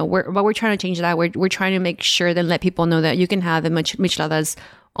because, you know, we're trying to change that. We're trying to make sure that let people know that you can have the micheladas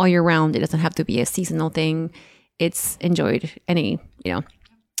all year round. It doesn't have to be a seasonal thing. It's enjoyed any, you know.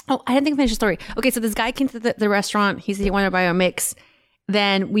 Oh, I didn't think I finished the story. Okay, so this guy came to the restaurant. He said he wanted to buy a mix.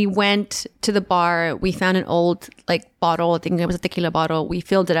 Then we went to the bar. We found an old like bottle. I think it was a tequila bottle. We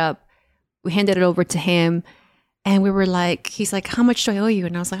filled it up. We handed it over to him. And we were like, he's like, how much do I owe you?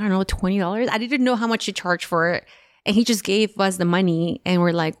 And I was like, I don't know, $20. I didn't know how much to charge for it. And he just gave us the money. And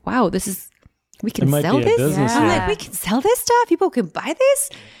we're like, wow, we can sell this? Business, I'm like, we can sell this stuff? People can buy this?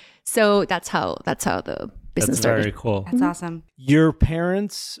 So that's how the business started. Very cool. That's awesome. Your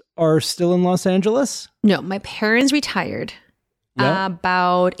parents are still in Los Angeles? No, my parents retired Yeah.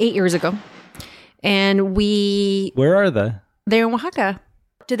 about 8 years ago. And Where are they? they're in Oaxaca.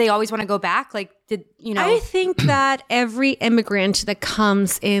 Did they always want to go back? Like, I think that every immigrant that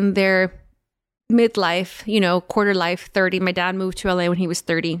comes in their midlife, you know, quarter life, 30. My dad moved to LA when he was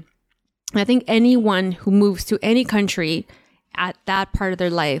 30. And I think anyone who moves to any country at that part of their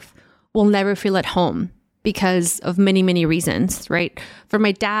life will never feel at home because of many, many reasons, right? For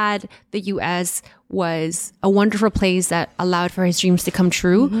my dad, the US was a wonderful place that allowed for his dreams to come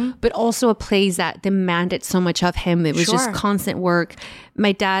true, but also a place that demanded so much of him. It was just constant work.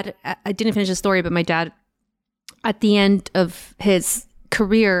 My dad, I didn't finish the story, but my dad, at the end of his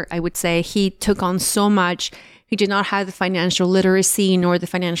career, I would say, he took on so much. He did not have the financial literacy, nor the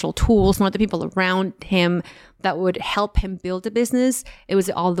financial tools, nor the people around him that would help him build a business. It was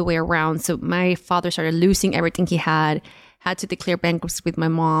all the way around. So my father started losing everything he had to declare bankruptcy with my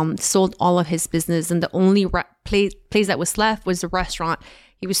mom, sold all of his business. And the only place that was left was the restaurant.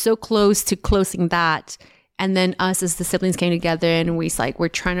 He was so close to closing that. And then us as the siblings came together and we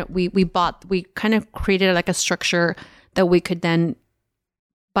kind of created like a structure that we could then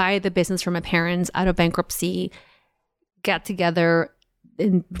buy the business from my parents out of bankruptcy, got together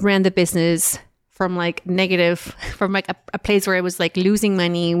and ran the business from like negative, from like a place where it was like losing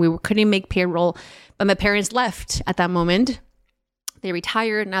money. We couldn't make payroll, but my parents left at that moment. They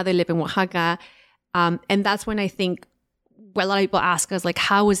retired. Now they live in Oaxaca. And that's when I think, well, a lot of people ask us like,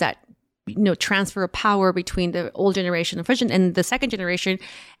 how was that, you know, transfer of power between the old generation of first and the second generation?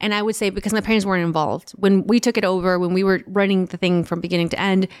 And I would say because my parents weren't involved. When we took it over, when we were running the thing from beginning to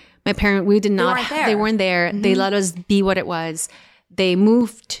end, they weren't there. Mm-hmm. They let us be what it was. They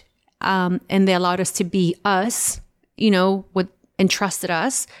moved and they allowed us to be us, you know, and trusted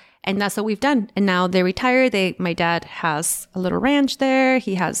us. And that's what we've done. And now they're retired. My dad has a little ranch there.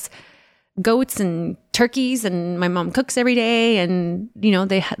 He has goats and turkeys, and my mom cooks every day. And, you know,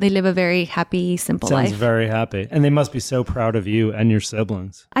 they live a very happy, simple life. Sounds very happy. And they must be so proud of you and your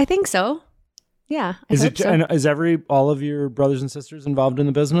siblings. I think so. Yeah. And is all of your brothers and sisters involved in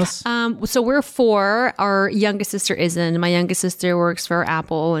the business? So we're 4. Our youngest sister isn't. My youngest sister works for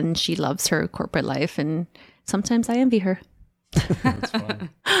Apple and she loves her corporate life. And sometimes I envy her. That's fun.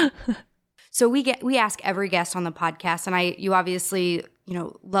 So we ask every guest on the podcast, and you obviously, you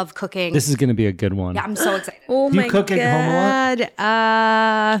know, love cooking. This is going to be a good one. Yeah, I'm so excited. Oh Do you my cook God. at home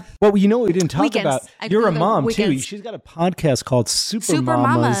a lot? Well, you know what we didn't talk Weekends. about? I You're a do mom weekends. too. She's got a podcast called Super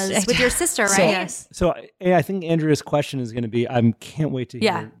Mamas with your sister, right? Yes. So I think Andrea's question is going to be, I can't wait to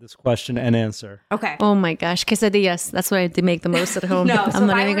hear this question and answer. Okay. Oh my gosh. Quesadillas. That's what I do make the most at home. No, so I'm if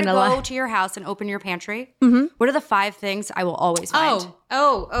not I even were to going to go lie. to your house and open your pantry, what are the 5 things I will always find?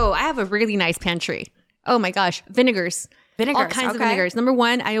 Oh, I have a really nice pantry. Oh my gosh. Vinegars. All kinds of vinegars. Number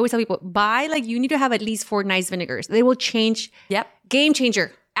 1, I always tell people, you need to have at least 4 nice vinegars. They will change. Yep. Game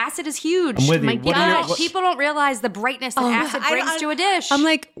changer. Acid is huge. I'm with you. My What are your- gosh. People don't realize the brightness that acid brings to a dish. I'm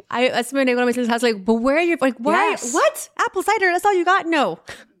like, that's when I go to my sister's house, like, but where are you? Like, why? Yes. What? Apple cider? That's all you got? No.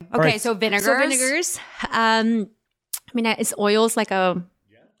 okay, right. so vinegars. So vinegars. I mean, it's oils like a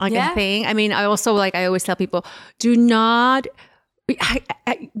thing. I mean, I always tell people, do not.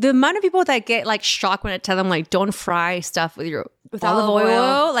 The amount of people that get like shocked when I tell them like don't fry stuff with olive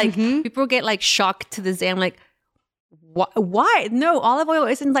oil. Like people get like shocked to this day. I'm like, why? No, olive oil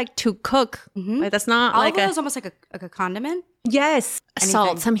isn't like to cook. Like, that's not Olive like oil is almost like a condiment. Yes,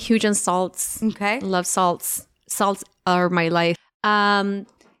 salts. I'm huge on salts. Okay. Love salts. Salts are my life.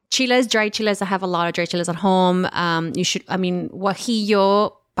 Chiles, dry chiles. I have a lot of dry chiles at home.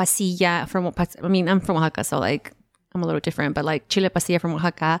 Guajillo, pasilla. I'm from Oaxaca, so like I'm a little different, but like chile pasilla from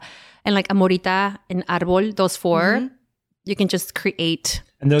Oaxaca and like amorita and árbol, those 4, you can just create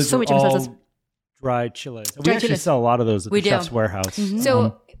And those so are many different all salsas. dried chiles. We Dried actually chiles. sell a lot of those at We the do. Chef's Warehouse.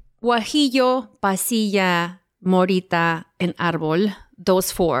 So guajillo, pasilla, morita, and árbol,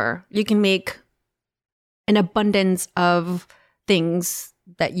 those 4, you can make an abundance of things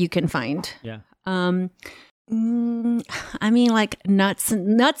that you can find. Yeah. I mean, like nuts.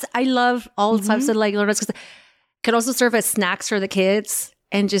 I love all types of like nuts because could also serve as snacks for the kids,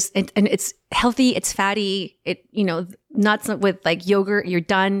 and just and it's healthy. It's fatty. Nuts with like yogurt. You're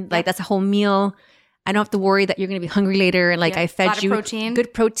done. Like that's a whole meal. I don't have to worry that you're going to be hungry later. And like I fed lot of you protein.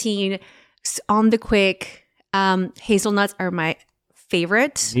 Good protein on the quick. Hazelnuts are my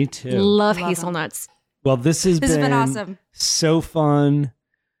favorite. Me too. Love them. hazelnuts. Well, this has been awesome. So fun.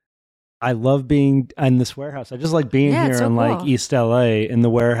 I love being in this warehouse. I just like being Yeah, here it's so in like cool. East LA in the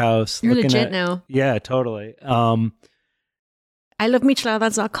warehouse. You're looking legit at, now. Yeah, totally. I love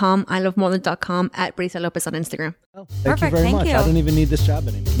micheladas.com. I love molen.com at Bricia Lopez on Instagram. Thank you Perfect, very thank much. you. I don't even need this job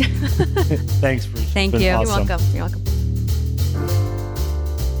anymore. Thanks, Bricia. Thank It's been you. You're awesome. welcome. You're welcome.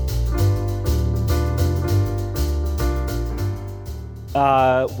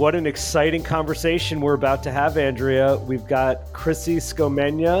 What an exciting conversation we're about to have, Andrea. We've got Chrissy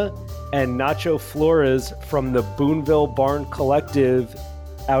Scomenia and Nacho Flores from the Boonville Barn Collective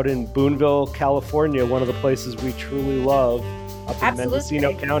out in Boonville, California, one of the places we truly love up in Absolutely.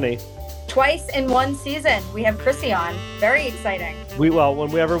 Mendocino County. Twice in one season, we have Chrissy on. Very exciting.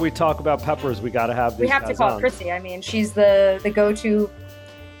 Whenever we talk about peppers, we got to have these We have to guys call on. Chrissy. I mean, she's the go-to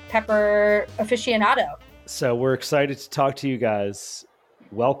pepper aficionado. So we're excited to talk to you guys.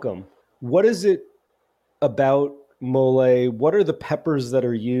 Welcome. What is it about mole? What are the peppers that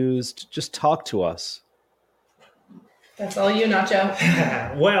are used? Just talk to us. That's all you,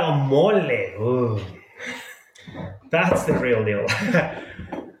 Nacho. Well, mole. Ooh. That's the real deal.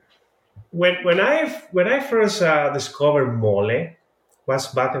 when I first discovered mole, was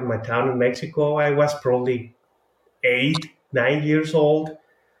back in my town in Mexico. I was probably 8-9 years old,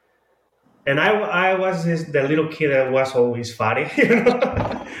 and I was the little kid that was always fatty.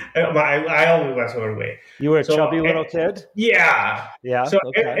 I always was overweight. You were a So, chubby little kid? Yeah. Yeah. So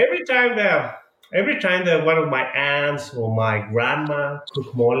okay. every time that one of my aunts or my grandma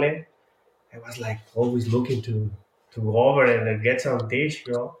cooked mole, I was like always looking to go over and get some dish,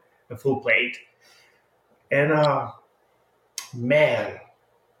 a full plate. And man,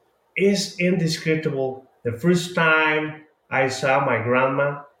 it's indescribable. The first time I saw my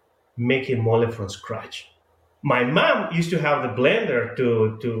grandma making mole from scratch. My mom used to have the blender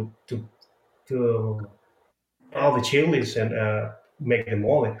to all the chilies and make the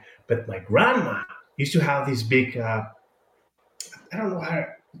mole. But my grandma used to have this big, I don't know how.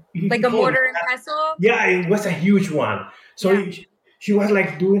 Like a mortar and pestle? Yeah, it was a huge one. So Yeah. she was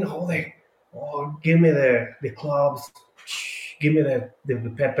like doing all give me the cloves, give me the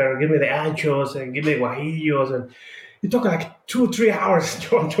pepper, give me the anchos, and give me guajillos. And it took like 2-3 hours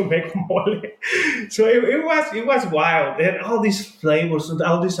to make mole. So it was wild. And all these flavors,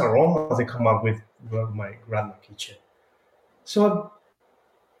 all these aromas they come up with my grandma kitchen. So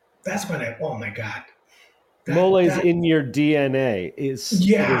that's when oh my God. Mole is in your DNA. It is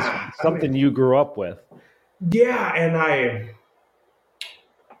something you grew up with. Yeah, and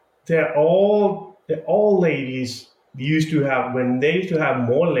the old ladies used to have, when they used to have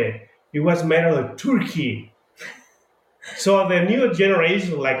mole, it was made out of turkey. So the new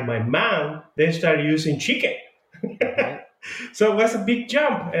generation, like my mom, they started using chicken. So it was a big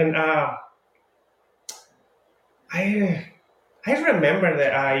jump. And I remember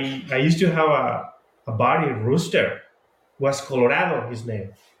that I used to have a buddy rooster, was Colorado, his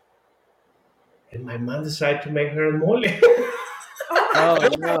name. And my mom decided to make her a mole. Oh,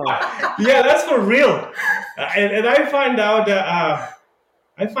 no. Yeah, that's for real. And I find out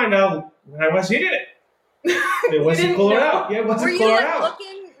when I was eating it. It was in Colorado. Yeah, it was in Colorado.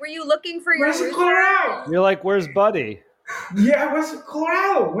 Were you looking for your Where's rooster? Colorado? You're like, where's Buddy? Yeah, it was in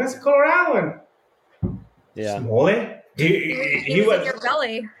Colorado. Where's Colorado? Yeah. Mole? He was in your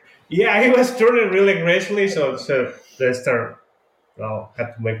belly. Yeah, he was turning really gracefully, so they had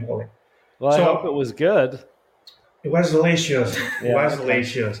to make mole. Well, I hope it was good. It was delicious. It was okay.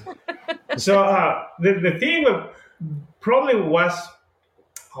 delicious. So the thing probably was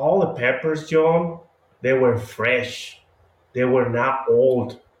all the peppers, John, they were fresh. They were not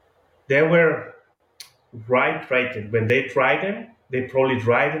old. They were right. When they dried them, they probably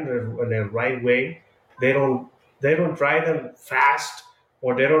dried them in the right way. They don't dry them fast,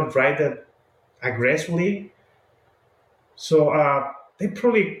 or they don't dry them aggressively. So they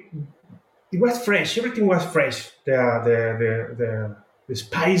probably it was fresh. Everything was fresh. The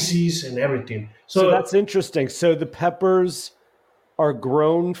spices and everything. So that's interesting. So the peppers are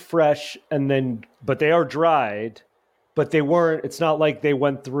grown fresh but they are dried, but they weren't, it's not like they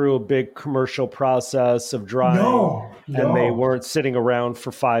went through a big commercial process of drying. No. And they weren't sitting around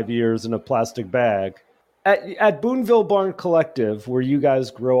for 5 years in a plastic bag. At Boonville Barn Collective, where you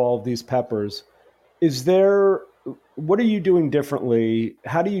guys grow all of these peppers, what are you doing differently?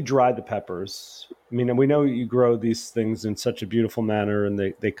 How do you dry the peppers? I mean, we know you grow these things in such a beautiful manner and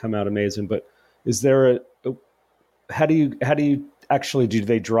they come out amazing, but is there how do you actually, do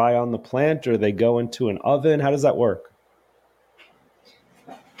they dry on the plant or they go into an oven? How does that work?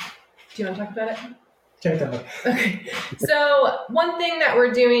 Do you want to talk about it? Check. Okay. So one thing that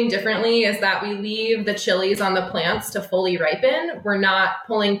we're doing differently is that we leave the chilies on the plants to fully ripen. We're not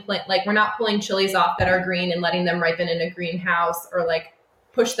pulling chilies off that are green and letting them ripen in a greenhouse or like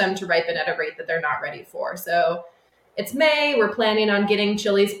push them to ripen at a rate that they're not ready for. So it's May. We're planning on getting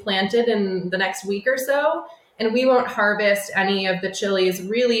chilies planted in the next week or so. And we won't harvest any of the chilies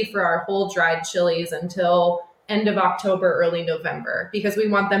really for our whole dried chilies until end of October, early November, because we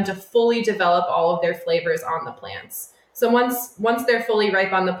want them to fully develop all of their flavors on the plants. So once they're fully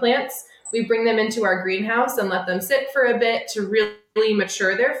ripe on the plants, we bring them into our greenhouse and let them sit for a bit to really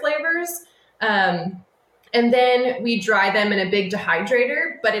mature their flavors. And then we dry them in a big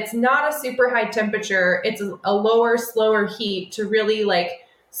dehydrator, but it's not a super high temperature. It's a lower, slower heat to really like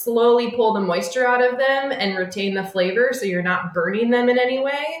slowly pull the moisture out of them and retain the flavor so you're not burning them in any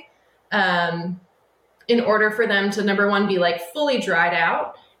way. In order for them to, number one, be like fully dried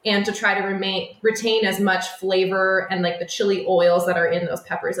out and to try to retain as much flavor and like the chili oils that are in those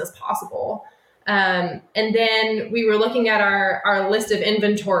peppers as possible. And then we were looking at our list of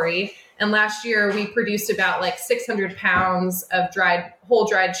inventory, and last year we produced about like 600 pounds of whole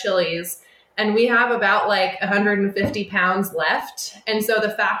dried chilies, and we have about like 150 pounds left. And so the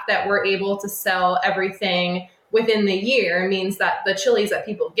fact that we're able to sell everything within the year means that the chilies that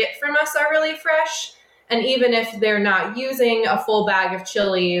people get from us are really fresh. And even if they're not using a full bag of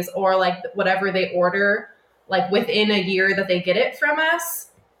chilies or like whatever they order, like within a year that they get it from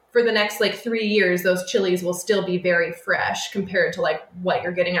us, for the next like 3 years, those chilies will still be very fresh compared to like what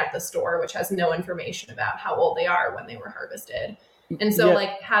you're getting at the store, which has no information about how old they are when they were harvested. And so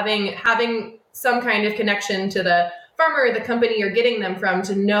like having some kind of connection to the farmer or the company you're getting them from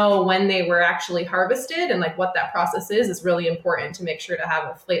to know when they were actually harvested and like what that process is really important to make sure to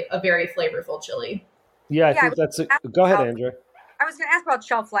have a very flavorful chili. Yeah, I think that's it. Go ahead, Andrea. I was going to ask about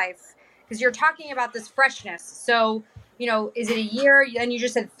shelf life because you're talking about this freshness. So, is it a year? And you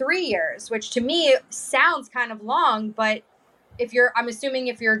just said 3 years, which to me sounds kind of long. But I'm assuming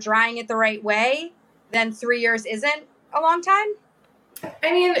if you're drying it the right way, then 3 years isn't a long time.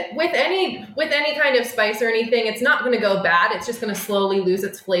 I mean, with any kind of spice or anything, it's not going to go bad. It's just going to slowly lose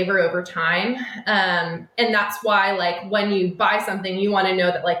its flavor over time. And that's why, like, when you buy something, you want to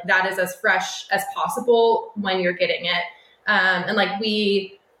know that, like, that is as fresh as possible when you're getting it. And, like,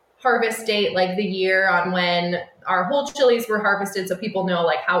 we harvest date, like, the year on when our whole chilies were harvested so people know,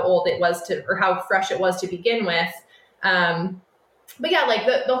 like, how old it was or how fresh it was to begin with. But, yeah, like,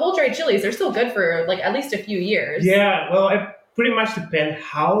 the whole dried chilies, they're still good for, like, at least a few years. Yeah, well, it pretty much depends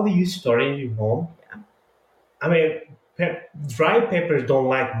how do you store it in your home. Yeah. I mean, dry peppers don't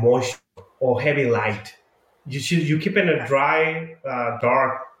like moisture or heavy light. You keep it in a dry,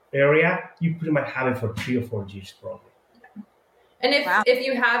 dark area, you pretty much have it for 3 or 4 years probably. And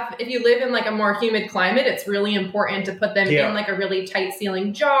if you live in like a more humid climate, it's really important to put them in like a really tight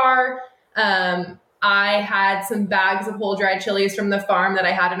sealing jar. I had some bags of whole dried chilies from the farm that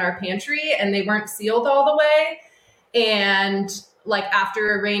I had in our pantry, and they weren't sealed all the way. And like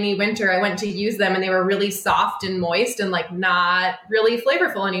after a rainy winter, I went to use them and they were really soft and moist and like not really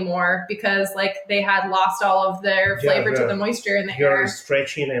flavorful anymore because like they had lost all of their flavor to the moisture in the air. You're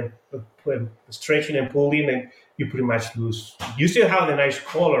stretching and pulling, and you pretty much lose. You still have the nice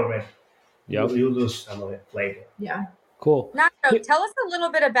color, but you lose some of the flavor. Yeah. Cool. Nacho, tell us a little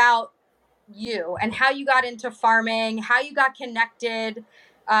bit about you and how you got into farming, how you got connected,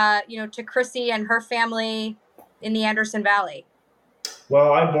 to Chrissy and her family in the Anderson Valley.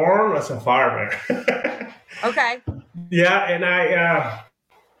 Well, I'm born as a farmer. Okay. Yeah, and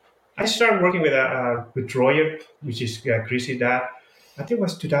I started working with Roger, which is Chrissy's dad. I think it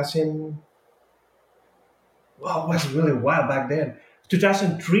was 2000. Well, it was really wild back then.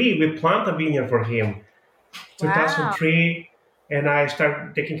 2003, we planted a vineyard for him. 2003, and I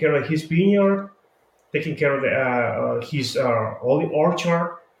started taking care of his vineyard, taking care of his olive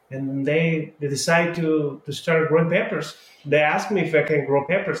orchard. And they decided to start growing peppers. They asked me if I can grow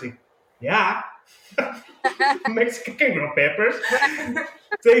peppers. yeah, Mexican can grow peppers.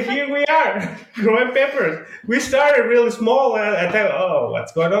 So here we are, growing peppers. We started really small. I thought, oh,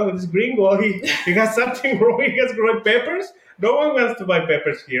 what's going on with this gringo? He has something growing. He has growing peppers. No one wants to buy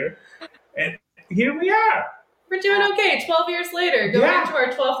peppers here. And here we are. We're doing okay. 12 years later, going into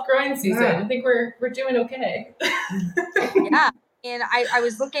our 12th growing season. Yeah. I think we're doing okay. Yeah. And I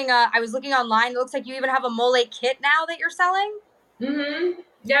was looking online. It looks like you even have a mole kit now that you're selling. Mm-hmm.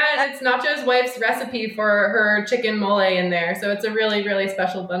 Yeah, and it's Nacho's wife's recipe for her chicken mole in there. So it's a really, really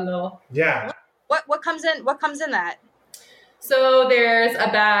special bundle. Yeah. What comes in that? So there's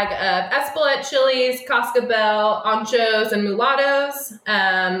a bag of Espelette chilies, Cascabel, anchos, and mulattoes,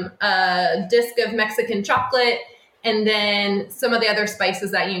 a disc of Mexican chocolate, and then some of the other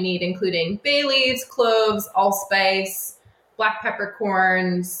spices that you need, including bay leaves, cloves, allspice, black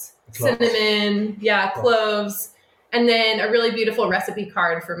peppercorns, cinnamon, cloves, and then a really beautiful recipe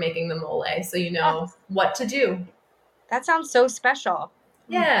card for making the mole, so you know what to do. That sounds so special.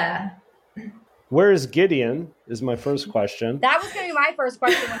 Yeah. Where is Gideon? Is my first question. That was going to be my first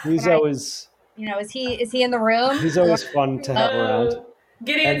question. He's always, is he in the room? he's always fun to have around.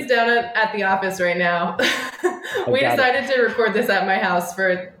 Gideon's down at the office right now. We decided to record this at my house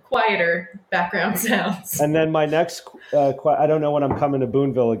for quieter background sounds. And then my next, I don't know when I'm coming to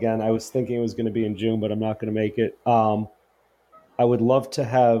Boonville again. I was thinking it was going to be in June, but I'm not going to make it. I would love to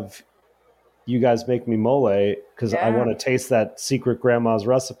have you guys make me mole because I want to taste that secret grandma's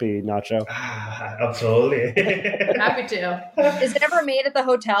recipe, Nacho. Absolutely. Happy to. Is it ever made at the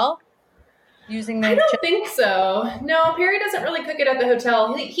hotel? Using the I don't think so. No, Perry doesn't really cook it at the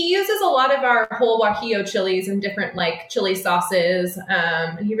hotel. He uses a lot of our whole guajillo chilies and different like chili sauces,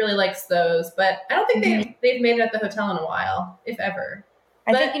 and he really likes those. But I don't think they've made it at the hotel in a while, if ever.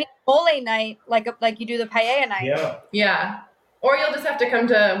 I think you need mole night, like you do the paella night. Yeah. Or you'll just have to come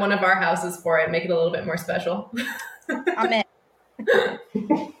to one of our houses for it, make it a little bit more special. I'm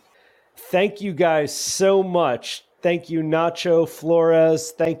in. Thank you guys so much. Thank you, Nacho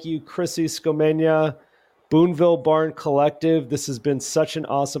Flores. Thank you, Chrissy Scomenia, Boonville Barn Collective. This has been such an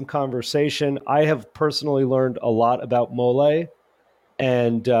awesome conversation. I have personally learned a lot about mole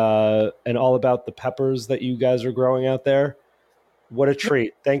and all about the peppers that you guys are growing out there. What a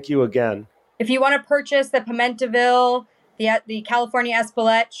treat. Thank you again. If you want to purchase the Pimentaville, the California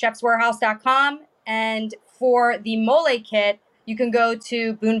Espelette, chefswarehouse.com. And for the mole kit, you can go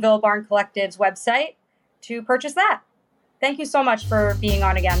to Boonville Barn Collective's website to purchase that. Thank you so much for being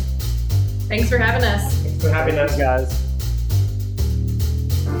on again. Thanks for having us. Thanks for having us, guys.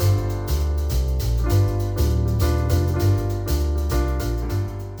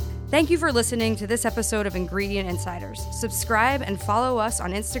 Thank you for listening to this episode of Ingredient Insiders. Subscribe and follow us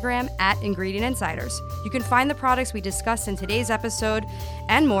on Instagram at Ingredient Insiders. You can find the products we discussed in today's episode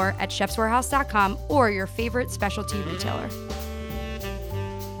and more at chefswarehouse.com or your favorite specialty retailer.